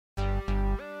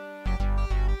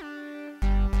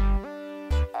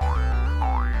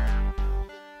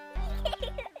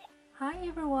Hi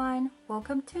everyone,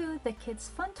 welcome to the Kids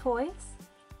Fun Toys.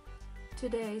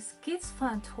 Today's Kids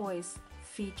Fun Toys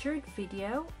featured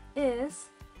video is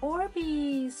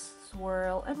Orbeez,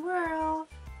 Swirl and Whirl.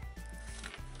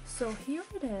 So here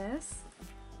it is.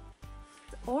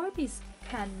 The Orbeez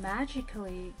can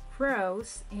magically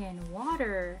grows in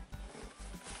water.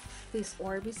 This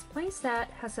Orbeez playset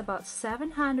has about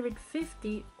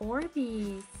 750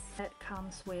 Orbeez. It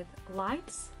comes with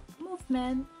lights,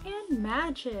 movement, and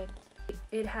magic.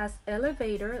 It has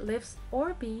elevator lifts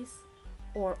Orbeez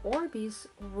or Orbeez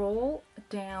roll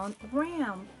down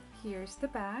ramp. Here's the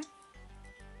back.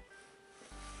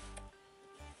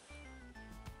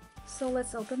 So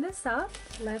let's open this up.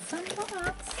 Let's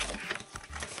unbox.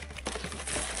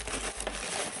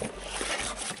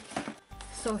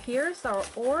 So here's our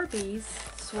Orbeez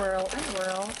Swirl and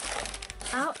Whirl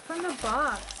out from the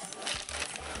box.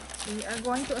 We are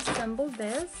going to assemble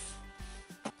this.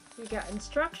 We got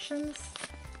instructions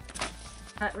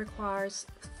that requires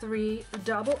 3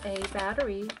 AA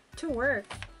battery to work.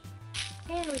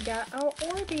 And we got our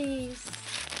Orbeez.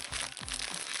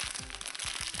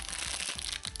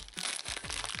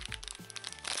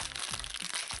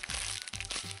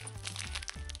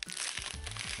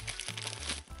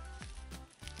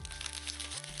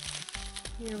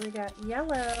 Here we got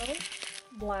yellow,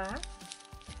 black,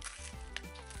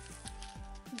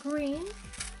 green,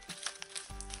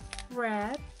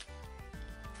 red,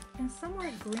 and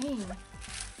somewhere green.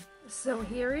 So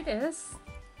here it is.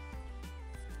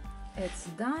 It's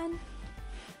done.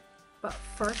 But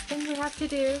first thing we have to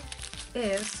do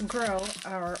is grow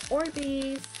our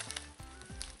Orbeez.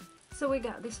 So we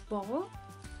got this bowl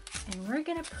and we're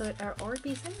gonna put our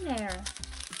Orbeez in there.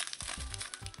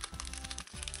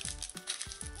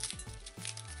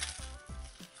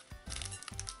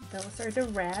 Those are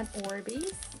the red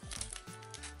Orbeez.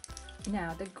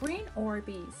 Now the green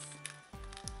Orbeez.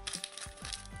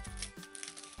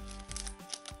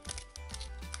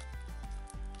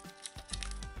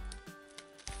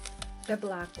 The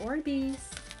black Orbeez.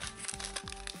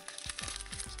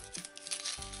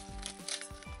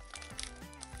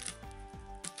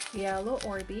 Yellow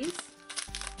Orbeez.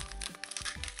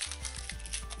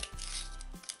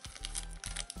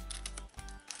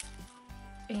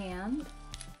 And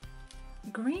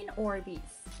green Orbeez.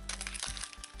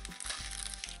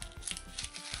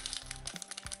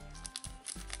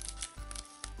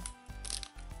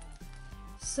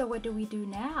 So what do we do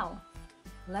now?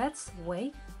 Let's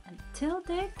wait until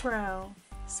they grow.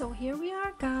 So here we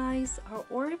are guys, our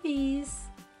Orbeez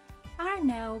are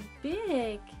now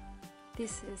big.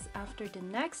 This is after the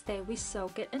next day we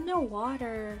soak it in the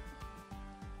water.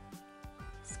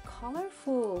 It's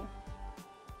colorful.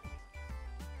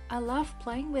 I love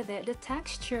playing with it, the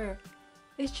texture.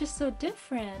 It's just so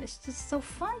different. It's just so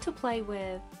fun to play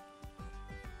with.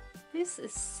 This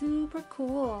is super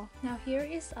cool. Now here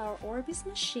is our Orbeez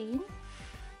machine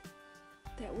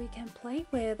that we can play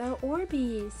with, our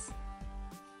Orbeez.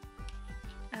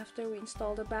 After we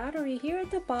install the battery, here at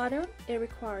the bottom, it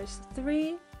requires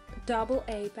 3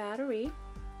 AA battery.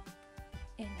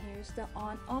 And here's the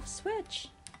on-off switch.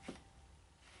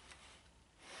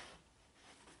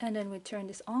 And then we turn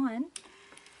this on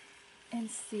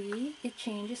and see it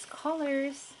changes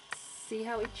colors. See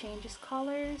how it changes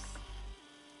colors?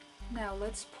 Now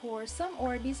let's pour some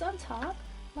Orbeez on top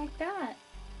like that.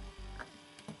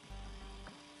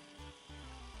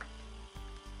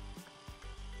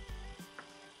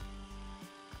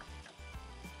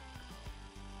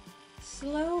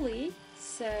 Slowly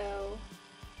so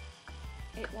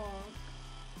it won't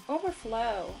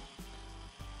overflow.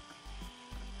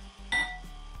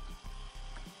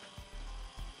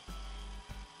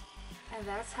 And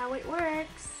that's how it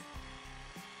works.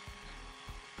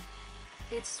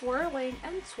 It's swirling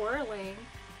and twirling.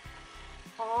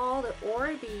 All the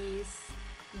Orbeez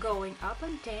going up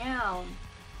and down.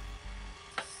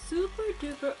 Super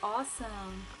duper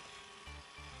awesome.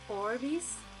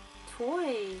 Orbeez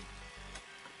toy.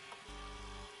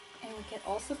 And we can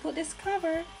also put this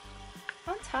cover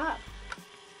on top.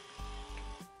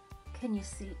 Can you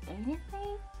see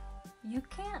anything? You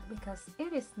can't because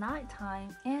it is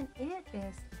nighttime and it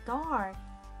is dark.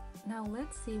 Now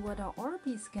let's see what our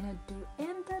Orbeez gonna do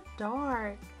in the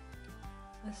dark.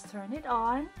 Let's turn it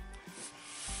on.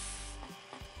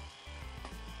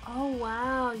 Oh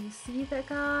wow, you see that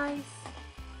guys?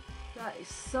 That is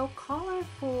so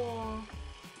colorful.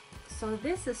 So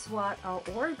this is what our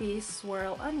Orbeez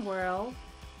Swirl and Whirl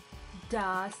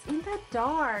does in the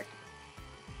dark.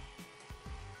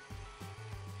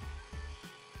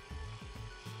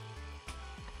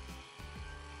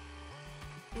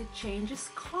 It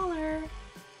changes color.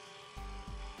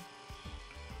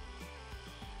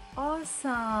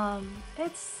 awesome!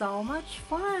 It's so much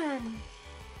fun!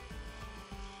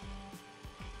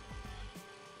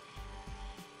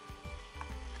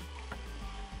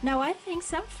 Now I think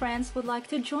some friends would like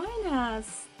to join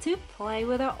us to play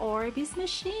with our Orbeez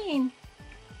machine.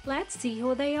 Let's see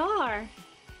who they are.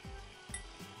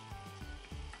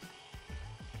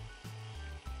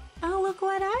 Oh, look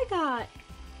what I got!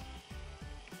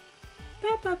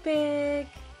 Peppa Pig!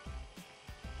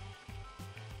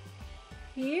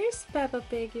 Here's Peppa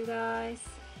Pig, you guys.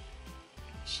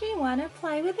 She wanna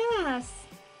play with us.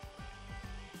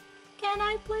 Can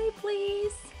I play,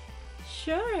 please?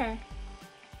 Sure.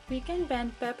 We can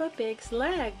bend Peppa Pig's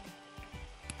leg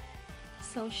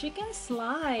so she can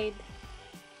slide.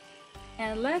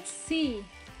 And let's see.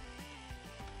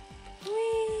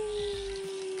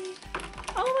 Whee!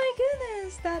 Oh my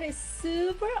goodness, that is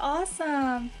super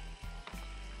awesome.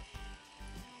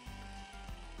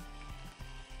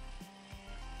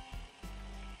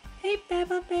 Hey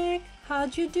Peppa Pig,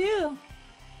 how'd you do?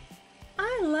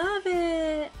 I love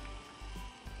it.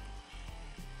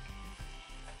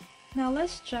 Now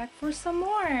let's check for some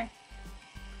more.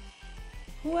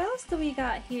 Who else do we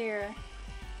got here?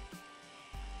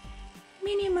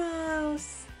 Minnie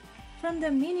Mouse from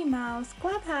the Minnie Mouse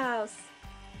Clubhouse.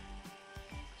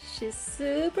 She's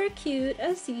super cute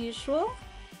as usual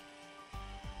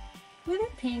with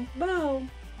a pink bow.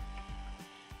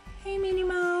 Hey Minnie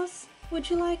Mouse, would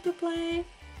you like to play?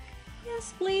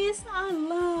 Yes please, I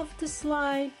love to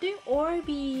slide the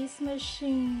Orbeez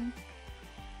machine.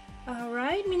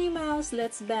 Alright Minnie Mouse,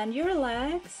 let's bend your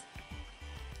legs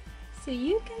so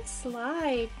you can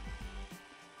slide.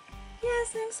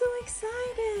 Yes, I'm so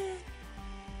excited.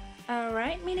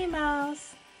 Alright Minnie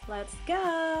Mouse, let's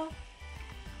go.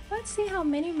 Let's see how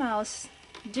Minnie Mouse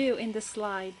do in the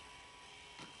slide.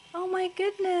 Oh my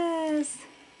goodness,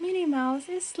 Minnie Mouse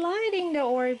is sliding the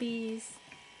Orbeez.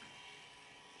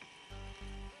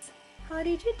 How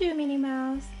did you do, Minnie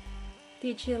Mouse?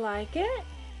 Did you like it?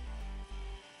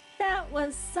 That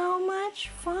was so much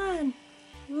fun.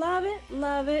 Love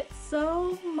it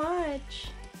so much.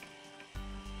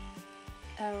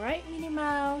 Alright, Minnie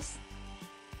Mouse.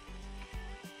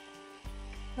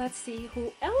 Let's see,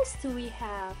 who else do we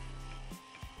have?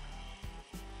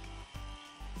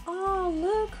 Oh,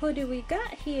 look, who do we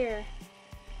got here?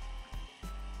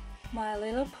 My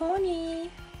Little Pony.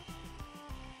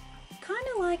 Kind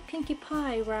of like Pinkie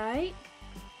Pie, right?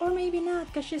 Or maybe not,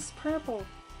 because she's purple.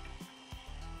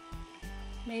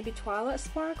 Maybe Twilight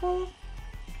Sparkle?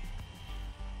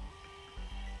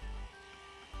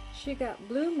 She got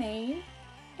blue mane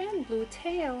and blue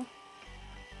tail.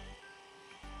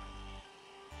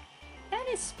 And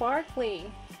it's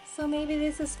sparkly, so maybe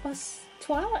this is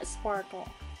Twilight Sparkle.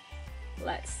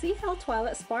 Let's see how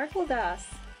Twilight Sparkle does.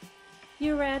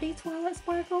 You ready, Twilight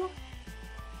Sparkle?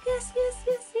 Yes.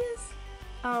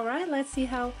 Alright, let's see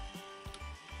how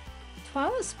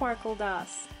Twilight Sparkle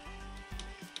does.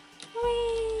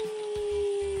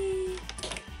 Whee!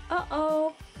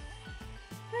 Uh-oh.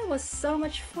 That was so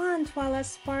much fun, Twilight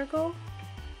Sparkle.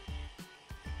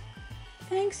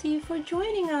 Thanks you for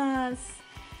joining us.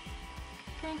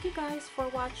 Thank you guys for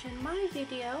watching my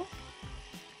video.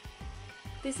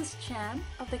 This is Chan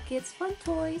of the Kids Fun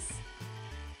Toys.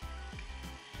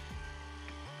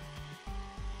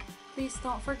 Please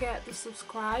don't forget to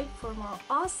subscribe for more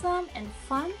awesome and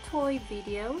fun toy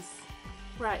videos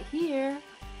right here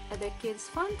at the Kids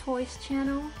Fun Toys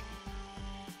channel.